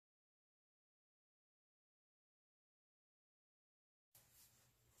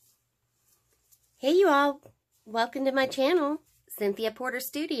Hey you all, welcome to my channel, Cynthia Porter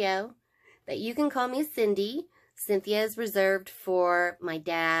Studio, but you can call me Cindy. Cynthia is reserved for my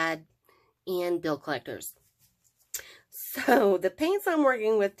dad and bill collectors. So the paints I'm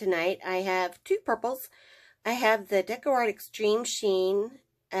working with tonight, I have two purples. I have the Deco Extreme Sheen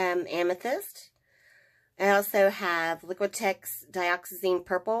Amethyst. I also have Liquitex Dioxazine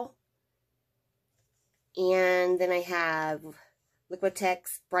Purple. And then I have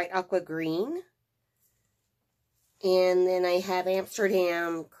Liquitex Bright Aqua Green. And then I have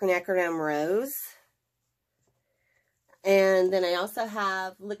Amsterdam Quinacridone Rose. And then I also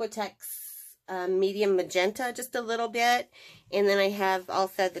have Liquitex Medium Magenta, just a little bit. And then I have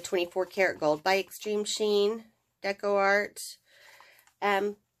also the 24 Karat Gold by Extreme Sheen Deco Art.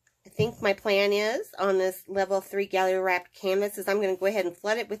 I think my plan is, on this level 3 gallery wrapped canvas, is I'm going to go ahead and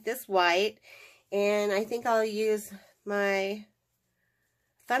flood it with this white. And I think I'll use my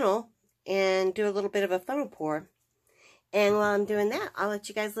funnel and do a little bit of a funnel pour. And while I'm doing that, I'll let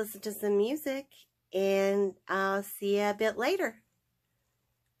you guys listen to some music, and I'll see you a bit later.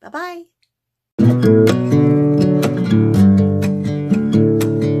 Bye-bye.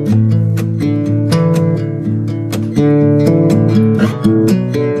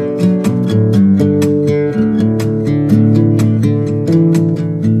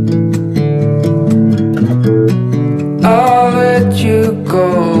 I'll let you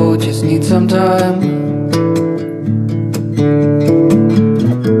go, just need some time.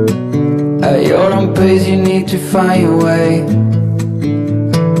 At your own pace, you need to find your way.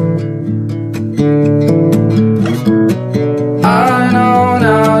 I know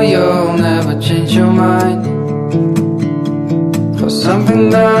now you'll never change your mind for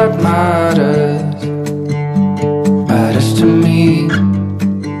something that matters to me.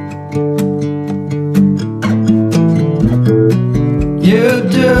 You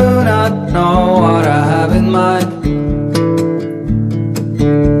do not know what I have in mind.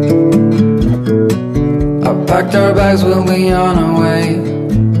 Packed our bags, we'll be on our way.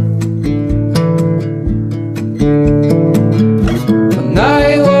 The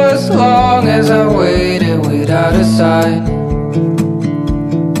night was long as I waited without a sign.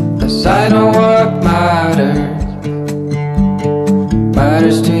 'Cause I know what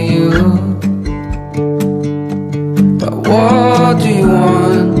matters to you. But what do you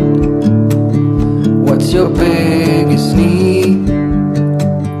want? What's your biggest need?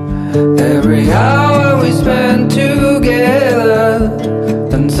 Every hour we spend together,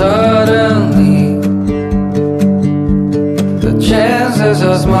 then suddenly the chances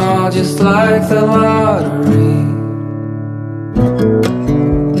are small, just like the lottery.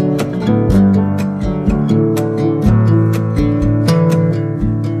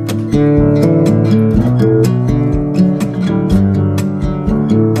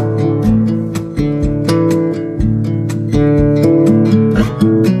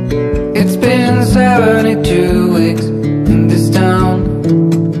 It's been 72 weeks in this town.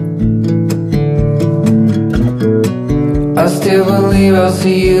 I still believe I'll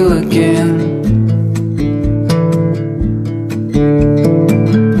see you again.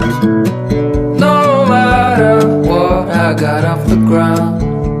 No matter what, I got off the ground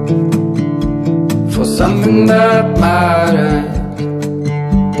for something that matters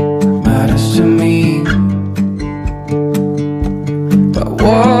to me.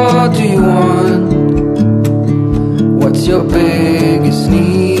 What do you want? What's your biggest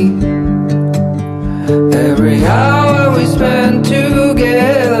need? Every hour we spend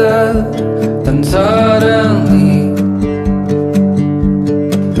together, then suddenly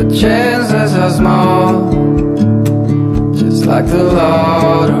the chances are small, just like the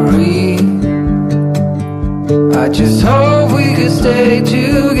lottery. I just hope we could stay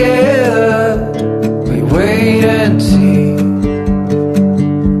together. We wait and see,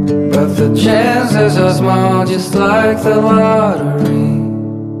 but the chances are small, just like the lottery.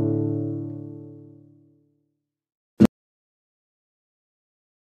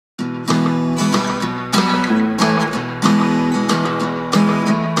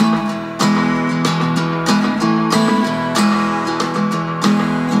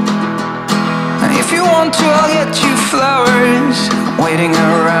 If you want to, I'll get you flowers waiting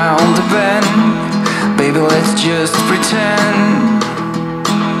around the bend. Baby, let's just pretend.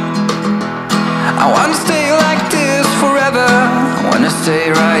 I wanna stay like this forever. I wanna stay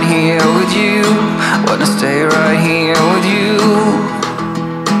right here with you. I wanna stay right here with you.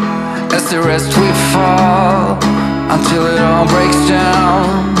 As the rest we fall, until it all breaks down.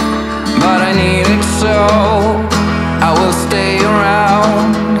 But I need it so I will stay around.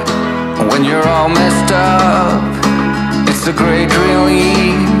 When you're all messed up, it's a great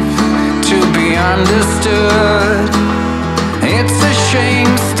relief to be on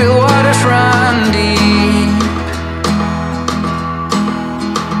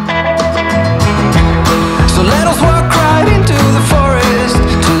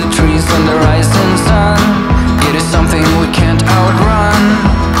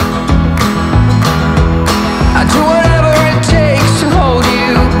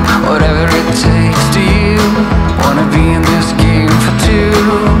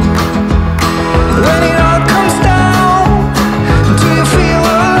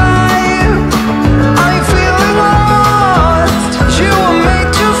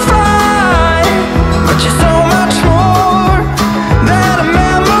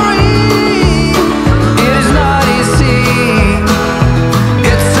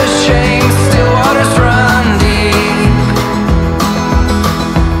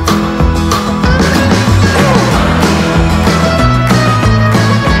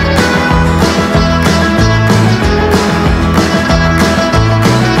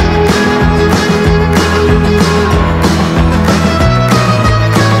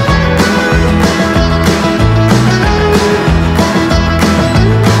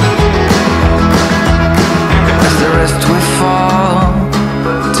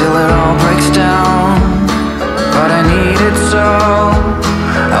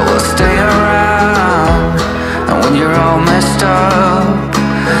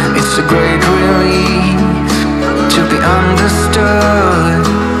great relief to be understood.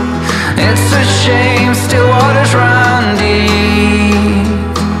 It's a shame still waters run deep.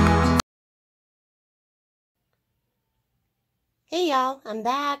 Hey y'all, I'm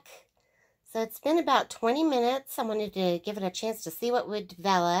back. So it's been about 20 minutes. I wanted to give it a chance to see what would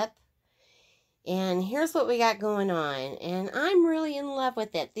develop. And here's what we got going on. And I'm really in love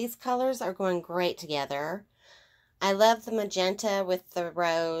with it. These colors are going great together. I love the magenta with the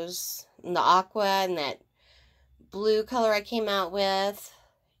rose and the aqua and that blue color I came out with.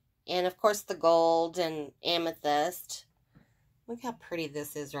 And of course the gold and amethyst. Look how pretty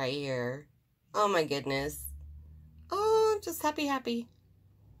this is right here. Oh my goodness. Oh, I'm just happy.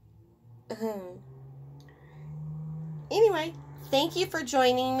 Anyway, thank you for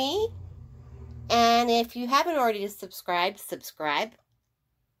joining me. And if you haven't already subscribed, subscribe.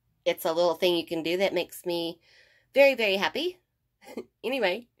 It's a little thing you can do that makes me very, very happy.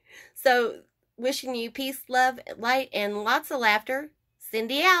 Anyway, so wishing you peace, love, light, and lots of laughter.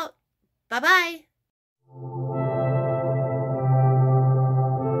 CINDEE out. Bye-bye.